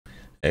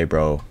Hey,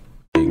 bro.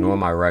 Ignore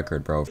my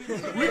record, bro.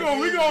 We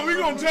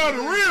gonna tell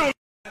the real.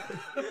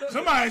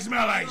 Somebody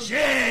smell like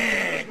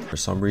shit. For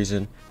some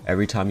reason,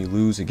 every time you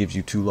lose, it gives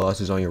you 2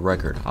 losses on your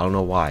record. I don't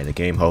know why. The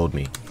game hold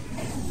me.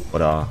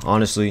 But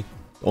honestly,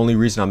 the only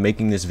reason I'm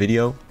making this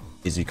video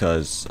is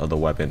because of the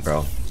weapon,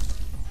 bro.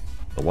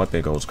 The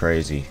weapon goes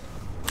crazy.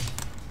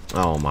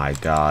 Oh my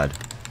god.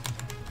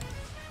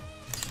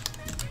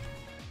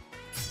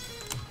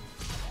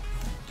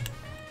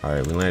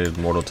 Alright, we landed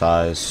Mortal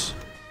Ties.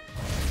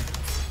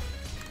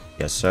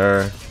 Yes,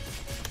 sir.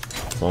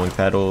 Flowing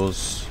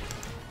Petals.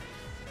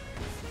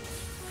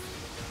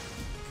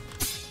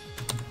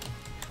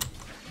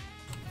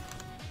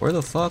 Where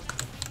the fuck?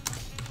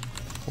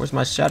 Where's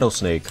my Shadow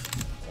Snake?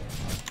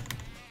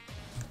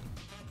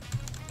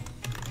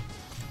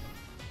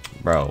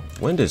 Bro,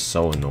 wind is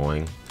so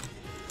annoying.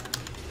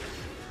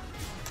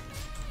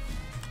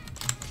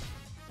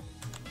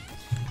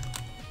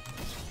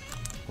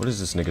 What is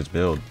this nigga's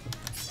build?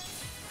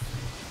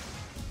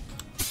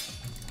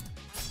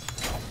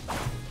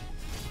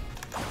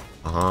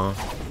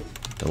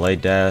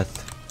 Delayed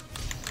death.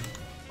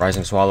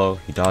 Rising Swallow.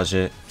 He dodged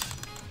it.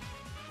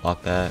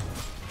 Block that.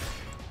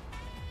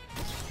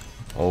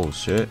 Oh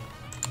shit.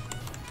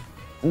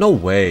 No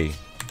way.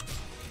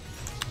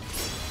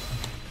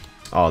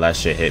 Oh, that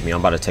shit hit me. I'm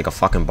about to take a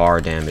fucking bar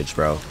of damage,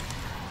 bro.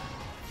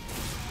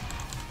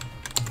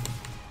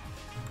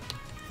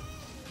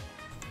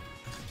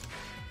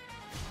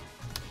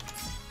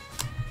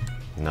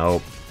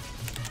 Nope.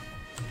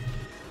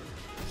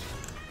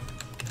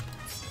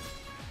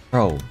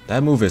 Bro,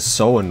 that move is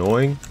so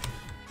annoying.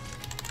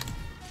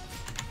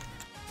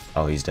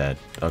 Oh, he's dead.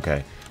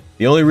 Okay.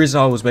 The only reason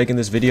I was making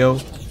this video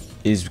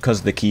is because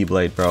of the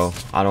keyblade, bro.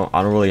 I don't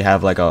really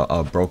have like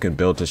a broken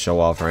build to show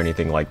off or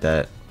anything like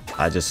that.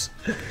 I just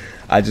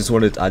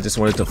wanted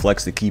to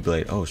flex the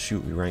keyblade. Oh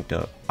shoot, we ranked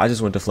up. I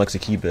just wanted to flex the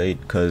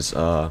keyblade because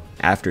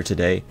after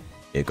today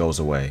it goes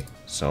away.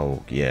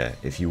 So yeah,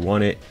 if you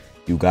want it,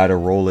 you gotta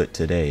roll it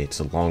today. It's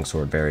a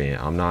longsword variant.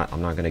 I'm not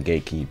gonna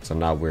gatekeep, so I'm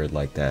not weird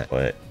like that.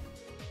 But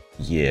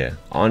yeah,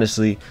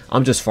 honestly,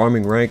 I'm just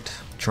farming ranked,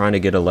 trying to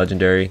get a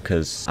legendary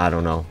because I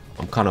don't know.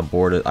 I'm kind of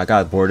bored. I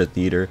got bored of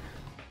theater.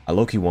 I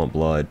low-key want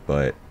blood,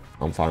 but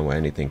I'm fine with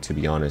anything, to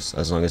be honest,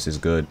 as long as it's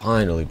good.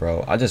 Finally,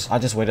 bro. I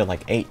just waited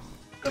like 8.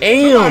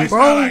 Damn,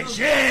 bro.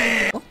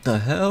 What the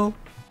hell?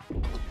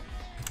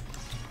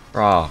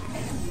 Bro.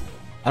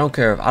 I don't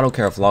care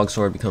if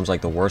longsword becomes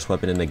like the worst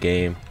weapon in the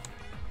game.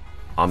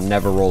 I'm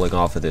never rolling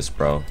off of this,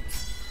 bro.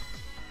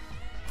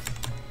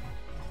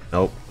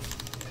 Nope.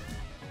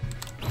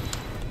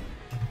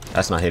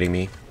 That's not hitting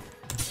me.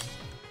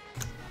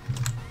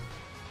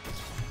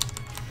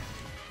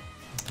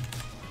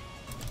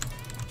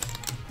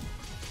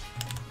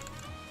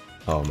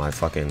 Oh, my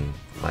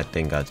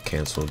thing got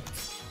canceled.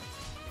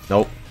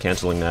 Nope,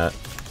 canceling that.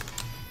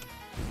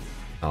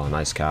 Oh,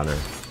 nice counter.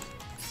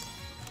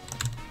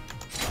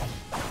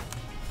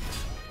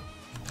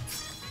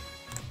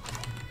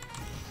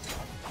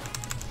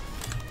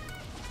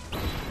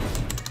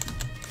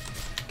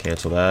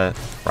 Cancel that.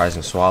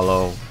 Rising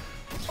Swallow.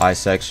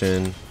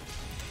 Bisection.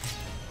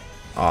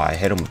 Oh, I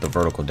hit him with the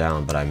vertical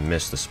down, but I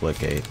missed the split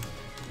gate.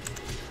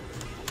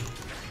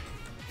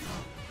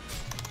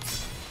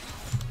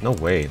 No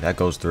way, that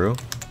goes through.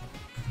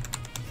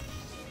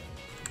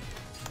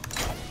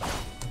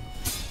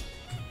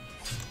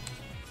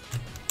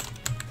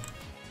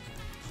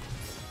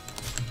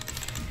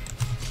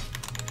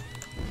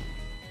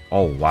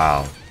 Oh,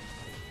 wow.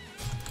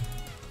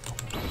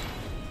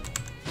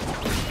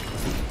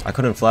 I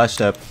couldn't flash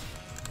step.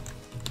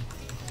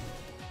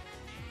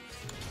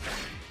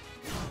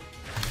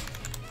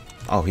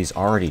 Oh, he's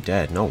already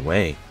dead. No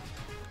way.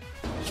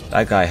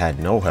 That guy had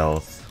no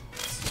health.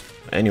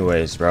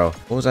 Anyways, bro.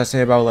 What was I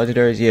saying about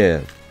legendaries?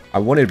 Yeah. I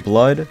wanted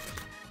blood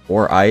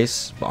or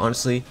ice. But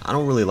honestly, I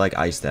don't really like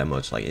ice that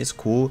much. Like, it's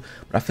cool.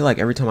 But I feel like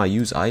every time I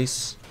use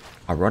ice,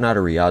 I run out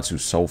of Resaix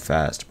so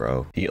fast,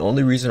 bro. The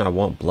only reason I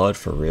want blood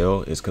for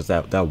real is because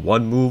that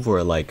one move where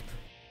it, like,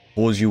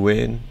 pulls you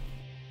in.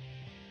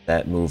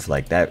 That move,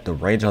 like, the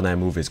range on that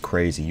move is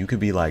crazy. You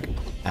could be, like,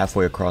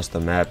 halfway across the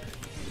map.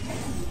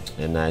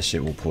 And that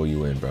shit will pull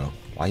you in, bro.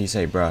 Why he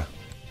say, bruh?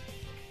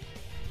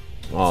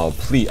 Oh,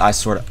 please. I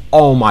swear to...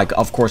 Oh, my God.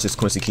 Of course it's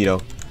Quincy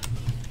Keto.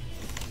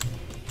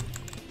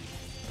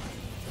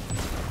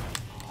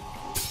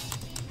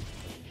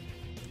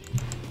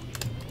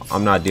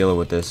 I'm not dealing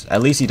with this.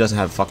 At least he doesn't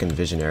have fucking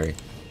visionary.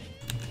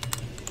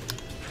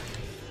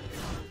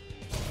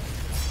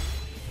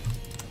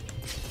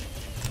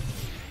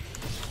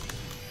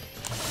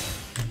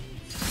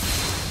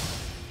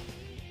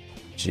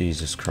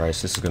 Jesus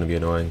Christ. This is going to be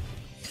annoying.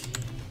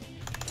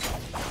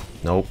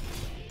 Nope.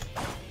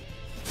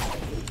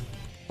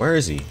 Where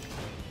is he?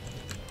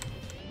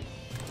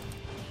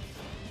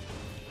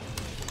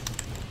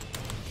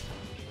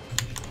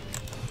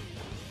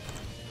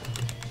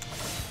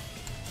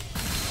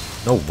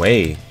 No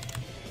way.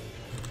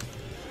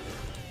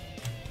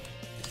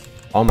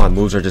 All my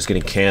moves are just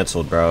getting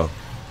canceled, bro.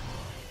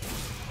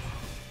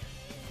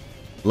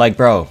 Like,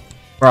 bro.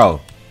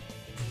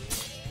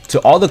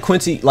 To all the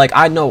Quincy, like,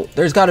 I know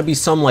there's got to be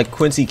some like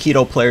Quincy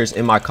Keto players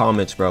in my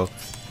comments, bro.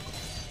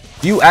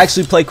 Do you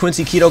actually play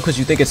Quincy Keto because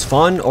you think it's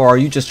fun, or are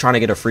you just trying to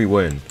get a free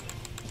win?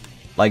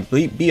 Like,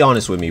 be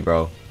honest with me,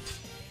 bro.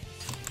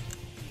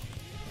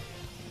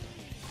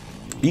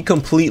 Be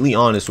completely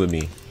honest with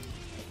me.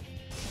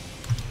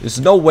 There's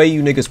no way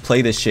you niggas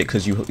play this shit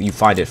because you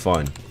find it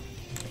fun.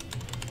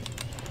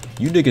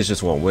 You niggas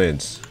just want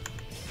wins.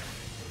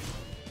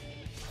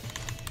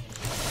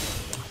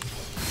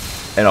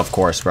 And of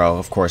course, bro.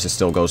 Of course it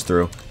still goes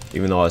through.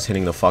 Even though I was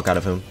hitting the fuck out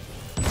of him.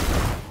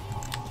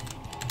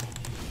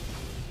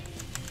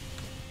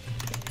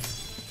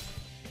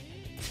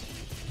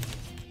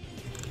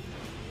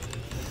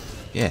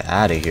 Get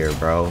out of here,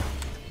 bro.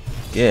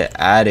 Get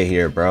out of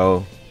here,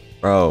 bro.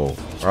 Bro.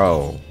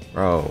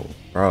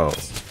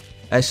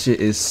 That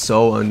shit is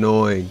so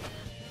annoying.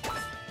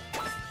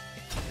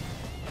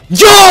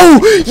 Yo!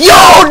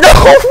 Yo!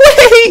 No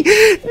way!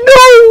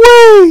 No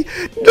way!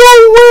 No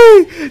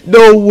way!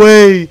 No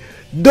way!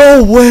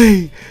 No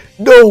way!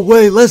 No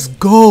way! Let's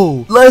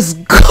go! Let's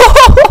go!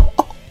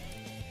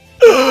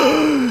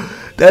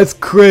 That's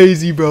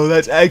crazy, bro.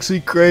 That's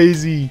actually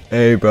crazy.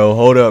 Hey, bro.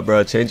 Hold up,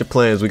 bro. Change of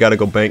plans. We gotta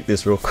go bank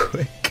this real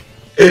quick.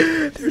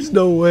 There's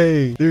no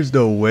way. There's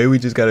no way we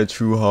just got a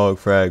true hog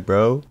frag,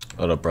 bro.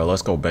 Hold up, bro.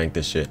 Let's go bank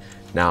this shit.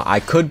 Now, I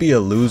could be a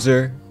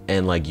loser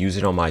and like use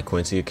it on my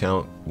Quincy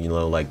account, you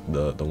know, like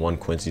the one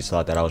Quincy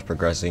slot that I was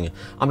progressing.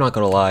 I'm not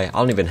gonna lie, I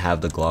don't even have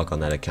the Glock on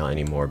that account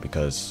anymore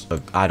because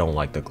I don't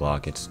like the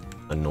Glock. It's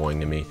annoying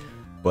to me.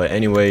 But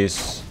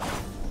anyways,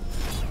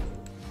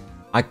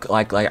 I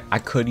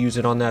could use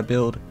it on that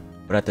build,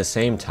 but at the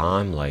same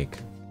time, like,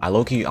 I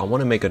low-key I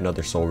want to make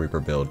another Soul Reaper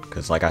build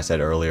because, like I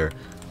said earlier,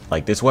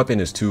 like, this weapon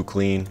is too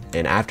clean,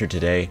 and after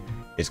today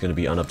it's gonna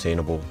be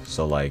unobtainable.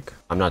 So like,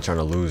 I'm not trying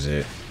to lose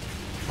it.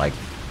 Like,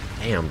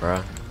 damn,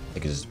 bruh. I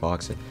could just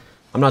box it.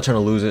 I'm not trying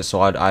to lose it, so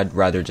I'd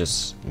rather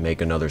just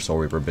make another Soul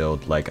Reaper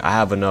build. Like, I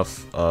have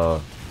enough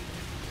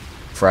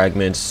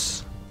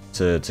fragments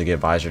to get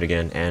visored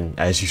again, and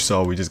as you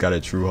saw, we just got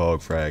a true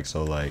hog frag.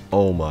 So like,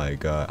 oh my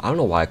god, I don't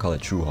know why I call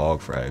it true hog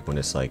frag when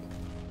it's like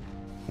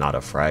not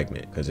a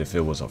fragment, because if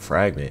it was a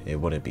fragment it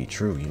wouldn't be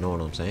true, you know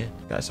what I'm saying?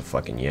 Guy's a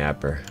fucking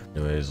yapper.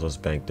 Anyways, let's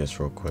bank this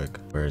real quick.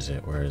 Where is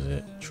it?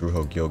 True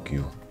hog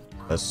Yoku.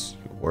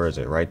 Where is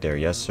it? Right there.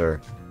 Yes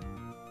sir.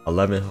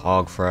 11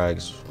 hog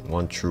frags,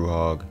 1 true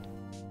hog.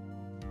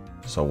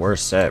 So we're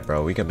set,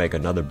 bro. We can make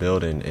another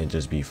build and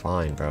just be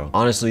fine, bro.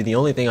 Honestly, the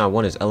only thing I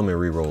want is element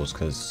rerolls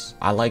because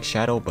I like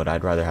shadow, but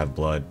I'd rather have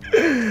blood.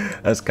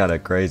 That's kind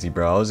of crazy,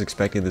 bro. I was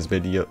expecting this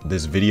video to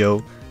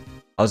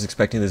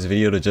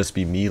just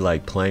be me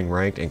like playing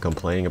ranked and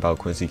complaining about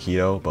Quincy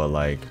Keto, but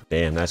like,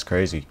 damn, that's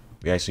crazy.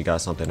 We actually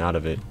got something out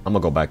of it. I'm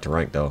gonna go back to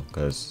ranked though,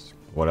 because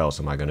what else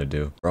am I gonna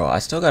do? Bro, I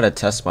still gotta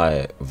test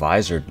my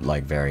visor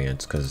like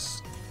variants,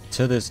 because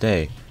to this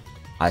day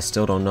I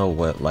still don't know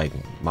what like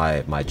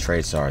my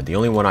traits are. The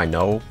only one I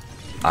know,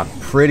 I'm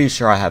pretty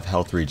sure I have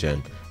health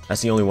regen.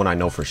 That's the only one I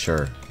know for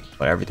sure,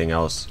 but everything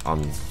else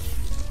I'm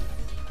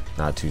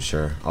not too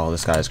sure. Oh,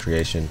 this guy is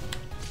creation.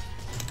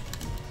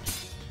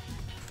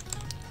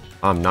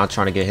 I'm not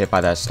trying to get hit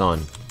by that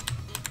stun.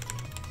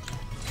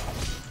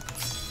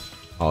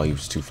 Oh, he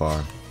was too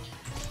far.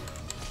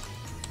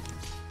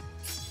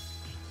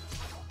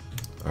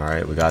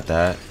 Alright, we got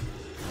that.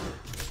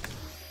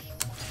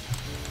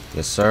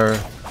 Yes sir.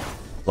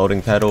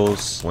 Floating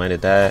petals,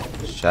 landed that.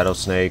 Shadow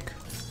snake.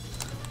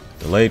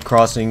 Delayed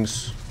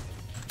crossings.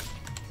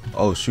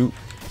 Oh shoot.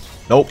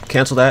 Nope,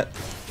 cancel that.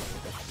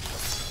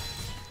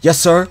 Yes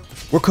sir.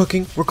 We're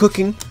cooking. We're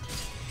cooking.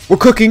 We're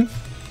cooking.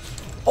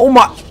 Oh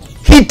my.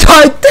 He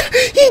died.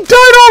 He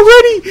died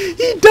already.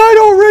 He died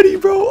already,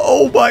 bro.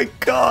 Oh my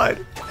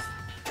god.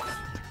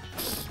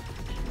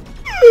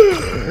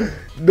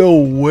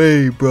 No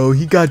way, bro.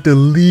 He got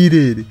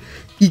deleted.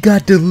 He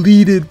got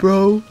deleted,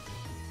 bro.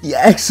 He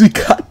actually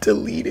got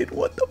deleted.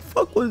 What the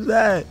fuck was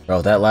that?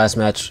 Bro, that last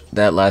match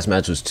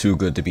was too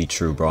good to be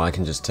true, bro. I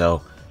can just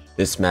tell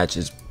this match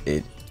is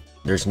it.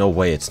 There's no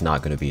way it's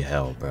not gonna be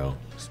hell, bro.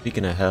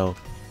 Speaking of hell,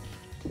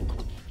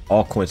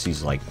 all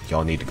Quincy's like,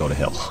 y'all need to go to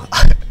hell.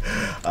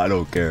 I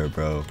don't care,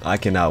 bro. I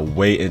cannot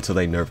wait until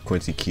they nerf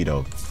Quincy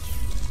Keto,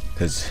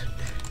 because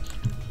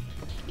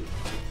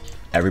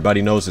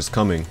everybody knows it's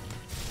coming.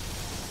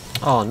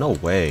 Oh, no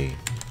way.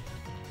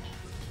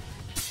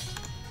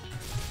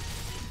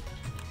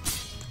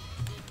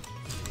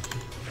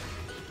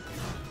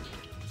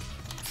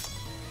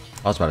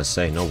 I was about to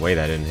say, no way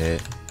that didn't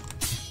hit.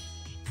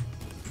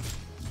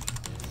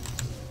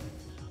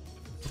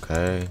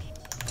 Okay.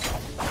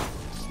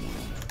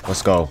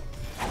 Let's go.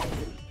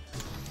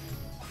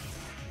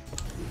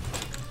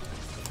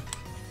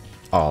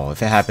 Oh,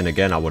 if it happened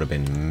again, I would have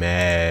been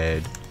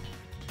mad.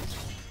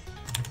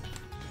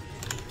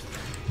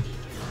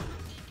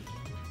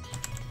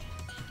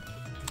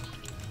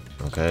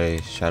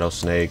 Okay, Shadow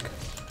Snake.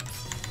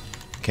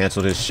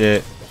 Cancel this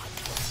shit.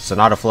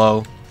 Sonata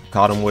Flow.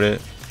 Caught him with it.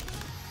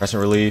 Crescent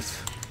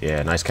Relief.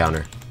 Yeah, nice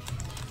counter.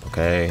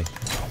 Okay.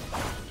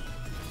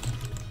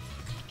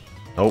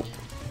 Nope.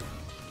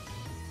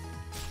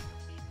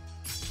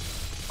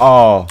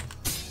 Oh.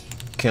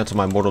 Cancel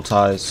my mortal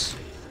ties.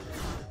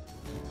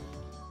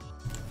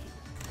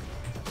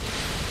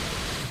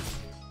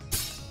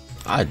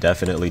 I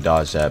definitely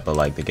dodged that, but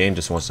like the game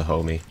just wants to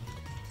hold me.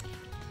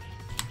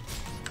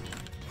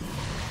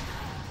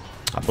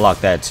 I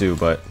blocked that too,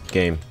 but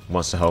game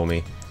wants to hold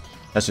me.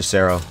 That's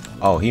Resaix.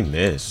 Oh, he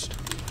missed.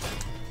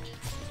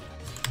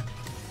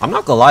 I'm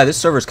not gonna lie, this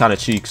server's kind of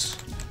cheeks.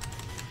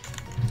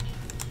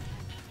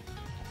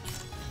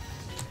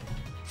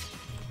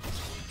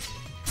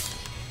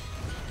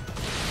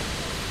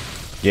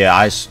 Yeah,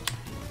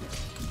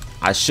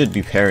 I should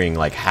be parrying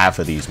like half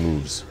of these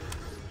moves.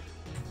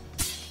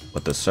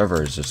 But the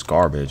server is just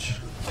garbage.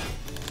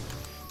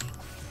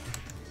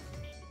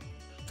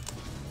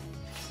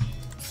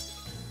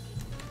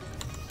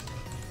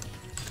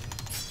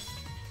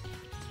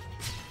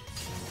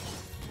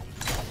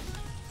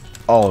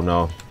 Oh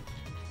no.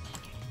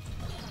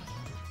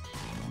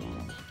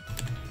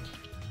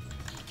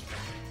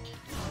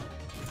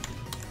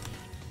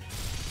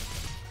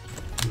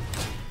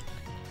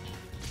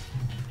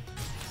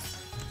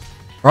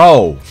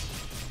 Bro.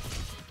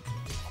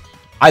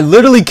 I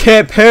literally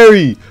can't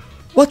parry.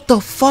 What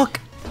the fuck?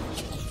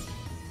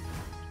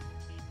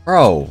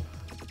 Bro.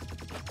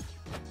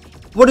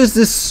 What is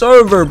this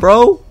server,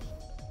 bro?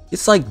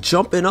 It's like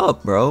jumping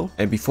up, bro.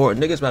 And before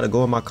niggas about to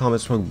go in my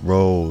comments from,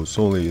 bro, it's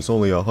only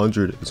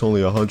 100, it's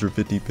only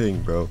 150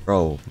 ping, bro.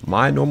 Bro,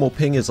 my normal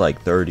ping is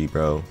like 30,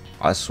 bro.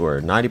 I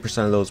swear,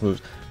 90% of those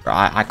moves, bro,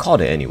 I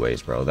called it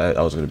anyways, bro. That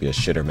was gonna be a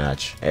shitter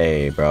match.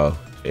 Hey, bro,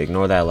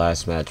 ignore that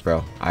last match,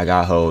 bro. I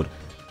got hoed.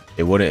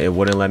 It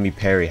wouldn't let me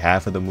parry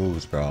half of the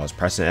moves, bro. I was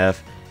pressing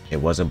F. It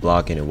wasn't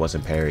blocking, it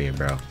wasn't parrying,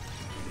 bro.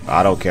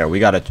 I don't care. We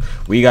got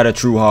a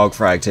true hog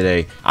frag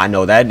today. I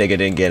know that nigga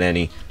didn't get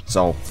any.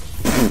 So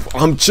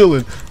I'm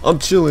chilling. I'm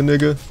chilling,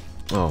 nigga.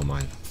 Oh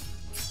my.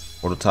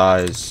 Mortal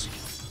ties.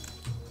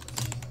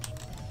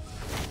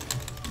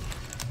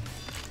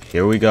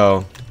 Here we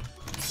go.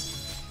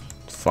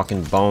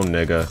 Fucking bone,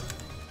 nigga.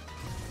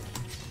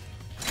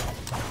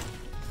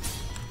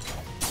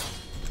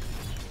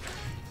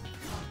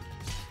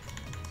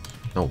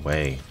 No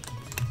way.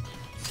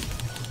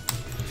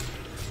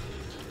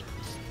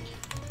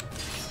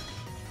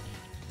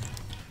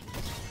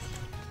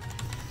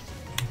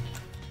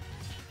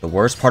 The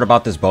worst part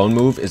about this bone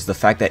move is the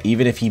fact that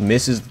even if he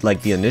misses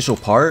like the initial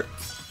part,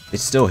 it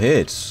still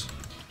hits.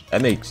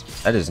 That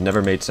has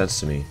never made sense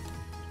to me.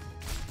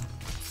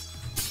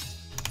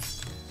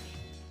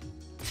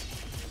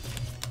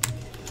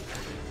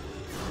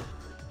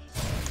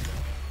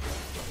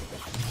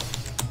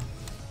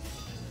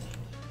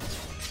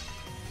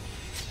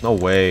 No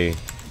way.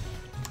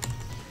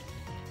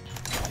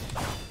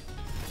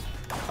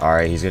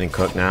 Alright, he's getting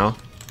cooked now.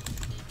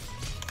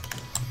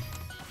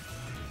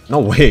 No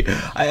way.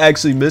 I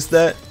actually missed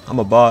that. I'm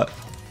a bot.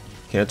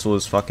 Cancel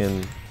his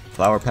fucking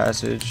flower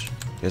passage.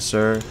 Yes,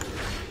 sir.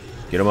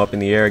 Get him up in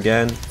the air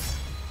again.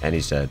 And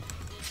he's dead.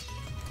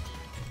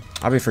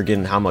 I'll be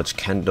forgetting how much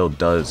Kendo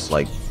does.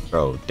 Like,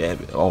 bro, damn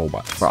it. Oh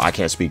my, bro, I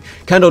can't speak.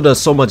 Kendo does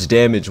so much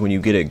damage when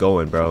you get it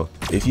going, bro.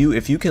 If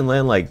you can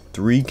land like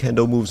 3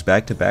 Kendo moves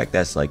back to back,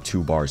 that's like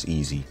 2 bars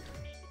easy.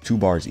 2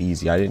 bars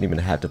easy. I didn't even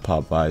have to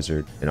pop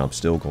visor, and I'm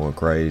still going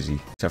crazy.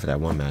 Except for that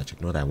one match.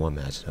 Ignore that one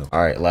match though.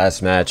 All right,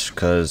 last match,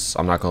 cause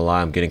I'm not gonna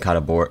lie, I'm getting kind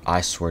of bored.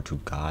 I swear to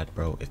God,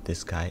 bro, if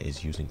this guy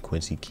is using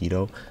Quincy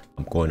Keto,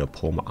 I'm gonna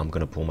pull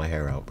my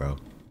hair out, bro.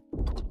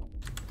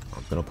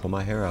 I'm gonna pull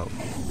my hair out.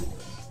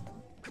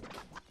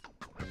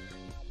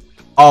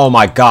 Oh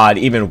my God,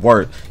 even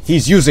worse.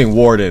 He's using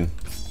Warden.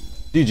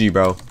 GG,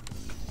 bro.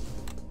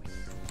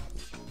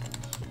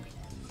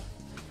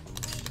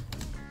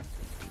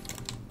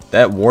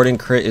 That Warden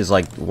crit is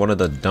like one of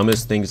the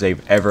dumbest things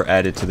they've ever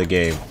added to the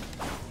game.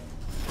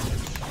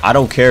 I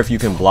don't care if you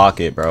can block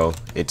it, bro.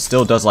 It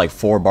still does like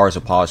 4 bars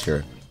of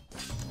posture.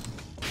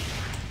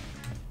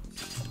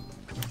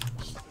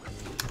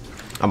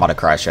 I'm about to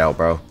crash out,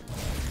 bro.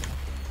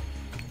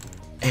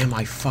 Am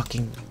I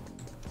fucking...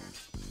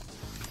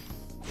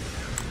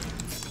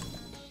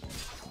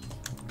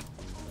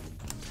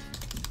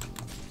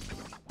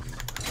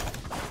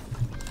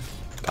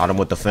 Got him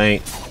with the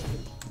feint.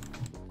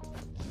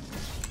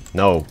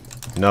 No.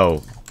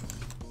 No.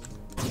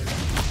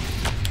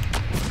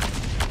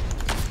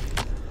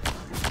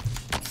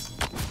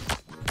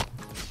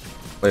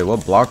 Wait,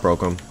 what block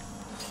broke him?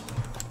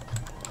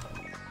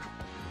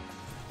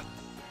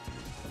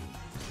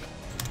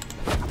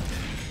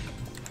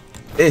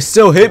 It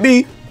still hit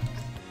me?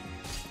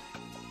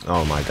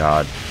 Oh my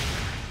God.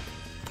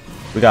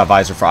 We got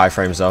visor for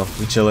iframes though.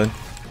 We chilling.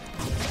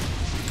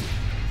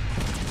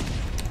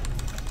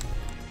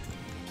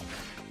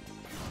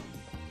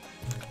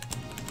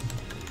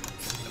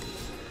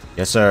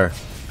 Yes, sir.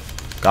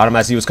 Got him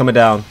as he was coming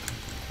down.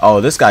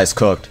 Oh, this guy's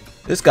cooked.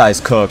 This guy's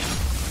cooked.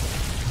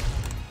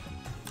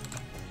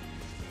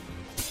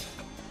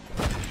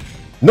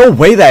 No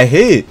way that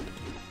hit.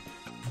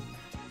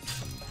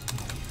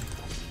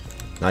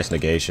 Nice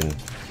negation.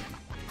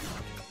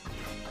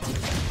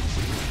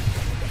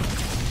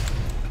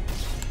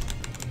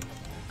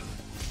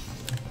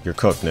 You're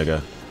cooked,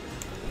 nigga.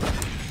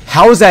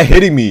 How is that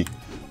hitting me?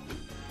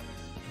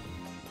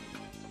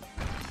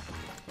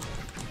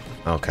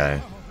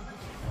 Okay.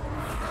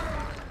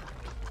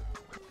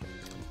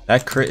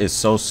 That crit is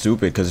so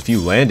stupid because if you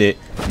land it,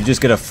 you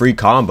just get a free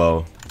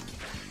combo.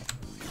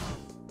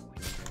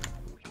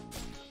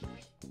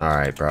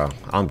 Alright, bro.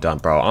 I'm done,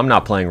 bro. I'm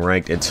not playing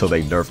ranked until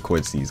they nerf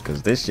Quincy's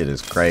because this shit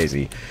is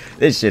crazy.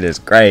 This shit is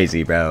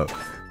crazy, bro.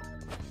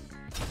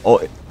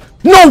 Oh,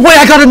 no way!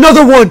 I got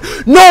another one!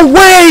 No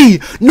way!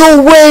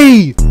 No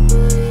way!